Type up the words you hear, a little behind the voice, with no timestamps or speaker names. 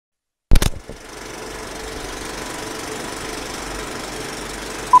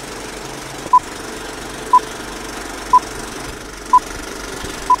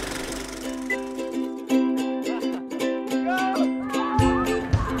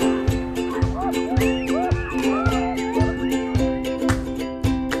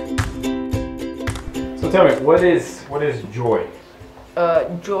tell me, what is joy?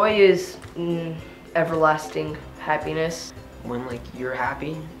 Joy is everlasting happiness. When like you're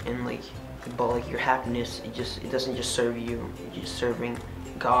happy and like, but like your happiness, it doesn't just serve you. You're just serving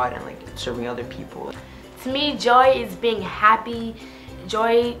God and like serving other people. To me, joy is being happy.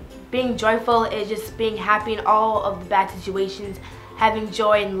 Being joyful is just being happy in all of the bad situations, having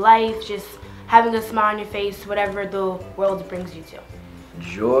joy in life, just having a smile on your face, whatever the world brings you to.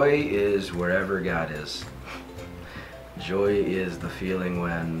 Joy is wherever God is. Joy is the feeling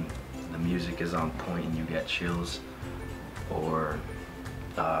when the music is on point and you get chills, or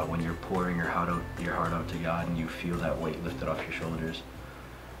when you're pouring your heart out to God and you feel that weight lifted off your shoulders.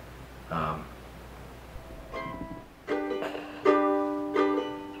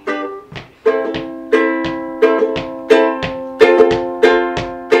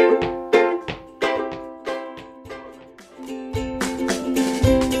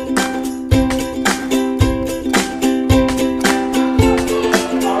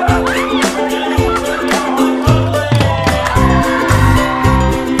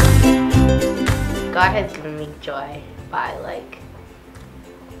 God has given me joy by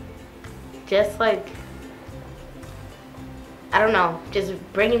I don't know, just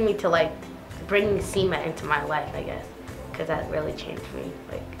bringing me to bringing SEMA into my life, I guess, because that really changed me.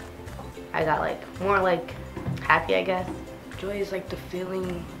 I got more happy, I guess. Joy is the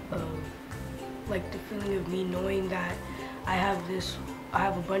feeling of me knowing that I have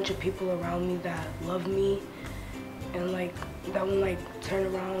a bunch of people around me that love me, and that won't turn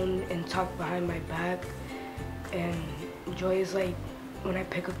around and talk behind my back. And joy is when I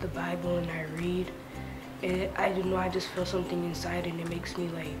pick up the Bible and I read it, I don't know, I just feel something inside and it makes me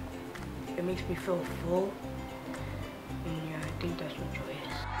feel full. And yeah, I think that's what joy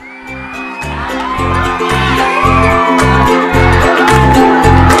is.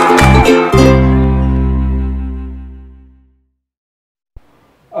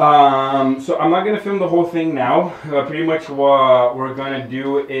 So I'm not gonna film the whole thing now. Pretty much what we're gonna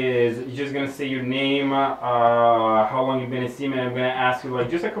do is you're just gonna say your name, how long you've been in SEMA, and I'm gonna ask you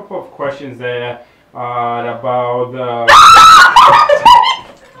just a couple of questions there about the